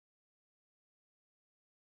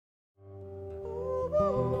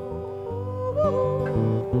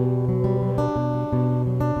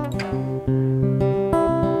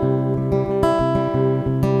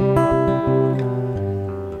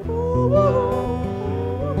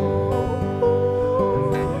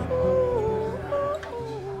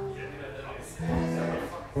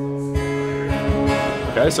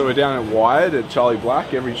Okay, so we're down at Wired at Charlie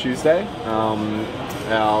Black every Tuesday.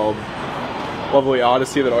 Our lovely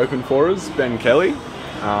artist here that opened for us, Ben Kelly.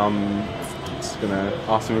 Just gonna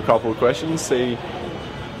ask him a couple of questions, see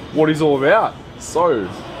what he's all about. So,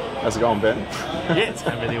 how's it going, Ben? Yeah, it's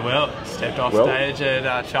going really well. Stepped off stage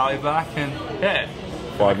at Charlie Black and yeah,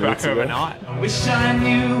 5 minutes ago. overnight. I wish I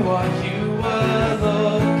knew what you were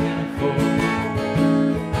looking for.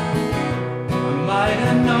 I might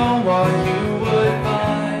have known what you would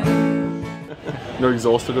find. Not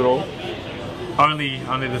exhausted at all? Only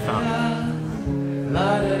the thumb.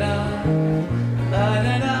 La da da, la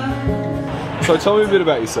da da. So tell me a bit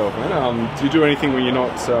about yourself, man. Do you do anything when you're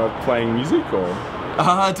not playing music, or?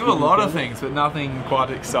 I do a lot of things, but nothing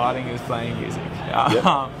quite exciting as playing music.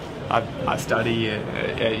 I study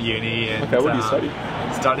at uni. And, okay, what do you study?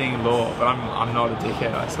 Studying law, but I'm not a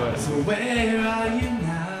dickhead, I swear. So where are you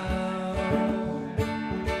now?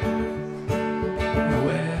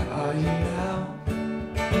 Where are you now?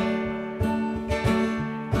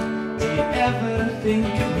 Do you ever think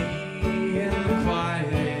of me in the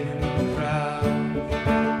quiet in the crowd?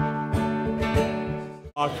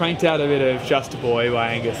 I cranked out a bit of Just a Boy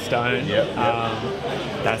by Angus Stone. Yep.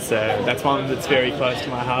 That's one that's very close to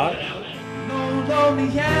my heart. No lonely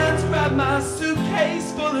hands grab my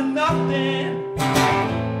suitcase full of nothing.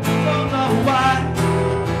 Don't know why.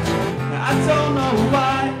 I don't know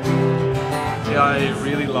why. Yeah, I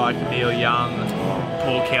really like Neil Young.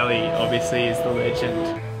 Paul Kelly obviously is the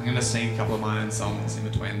legend. I'm going to sing a couple of my own songs in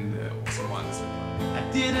between the awesome ones. I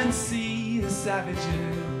didn't see the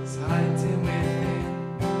savages hiding within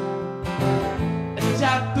a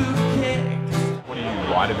jackboot kick. What do you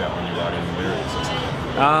write about when you're writing lyrics or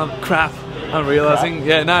something? Crap. I'm realising.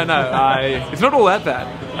 Yeah, no. It's not all that bad.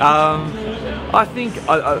 I think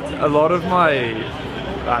a lot of my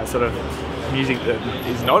sort of music that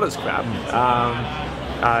is not as crap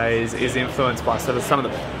is influenced by sort of some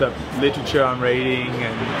of the literature I'm reading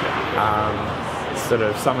and sort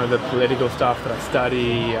of some of the political stuff that I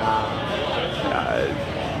study.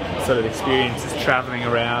 Sort of experiences travelling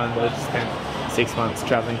around. I just spent 6 months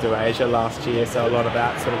travelling through Asia last year, so a lot of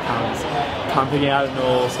that sort of comes pumping out in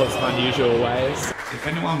all sorts of unusual ways. If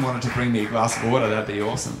anyone wanted to bring me a glass of water, that'd be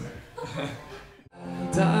awesome.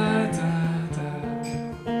 Da, da, da.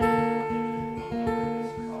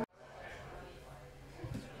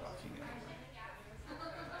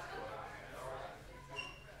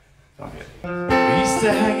 We used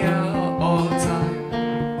to hang out all the time,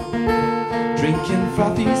 drinking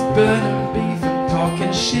frothies, burning beef, and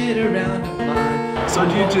talking shit around at mine. So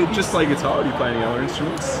do you just play guitar, or do you play any other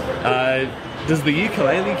instruments? Does the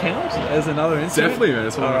ukulele count as another instrument? Definitely, man.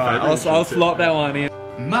 It's one of my favourite I'll slot that one in.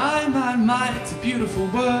 My, it's a beautiful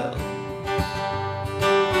world.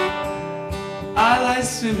 I like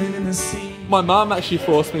swimming in the sea. My mum actually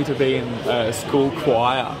forced me to be in a school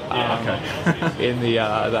choir in the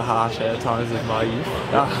harsher times of my youth.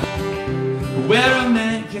 Where a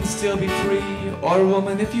man can still be free, or a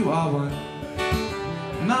woman if you are one.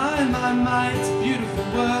 My, it's a beautiful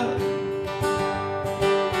world.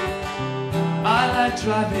 I like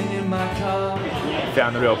driving in my car.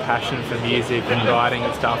 Found a real passion for music and writing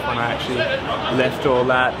and stuff when I actually left all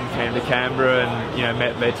that and came to Canberra and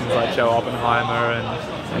met legends like Joe Oppenheimer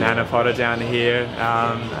and Anna Potter down here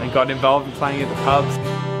and got involved in playing at the pubs.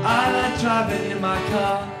 I like driving in my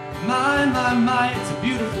car. My, it's a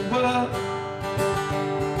beautiful world.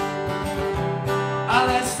 I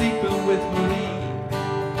like sleeping with Marie.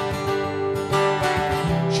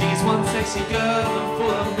 She's one sexy girl and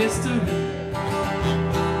full of mystery.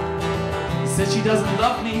 Said she doesn't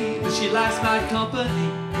love me, but she likes my company.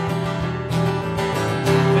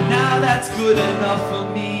 But now that's good enough for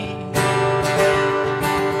me.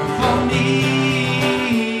 For me.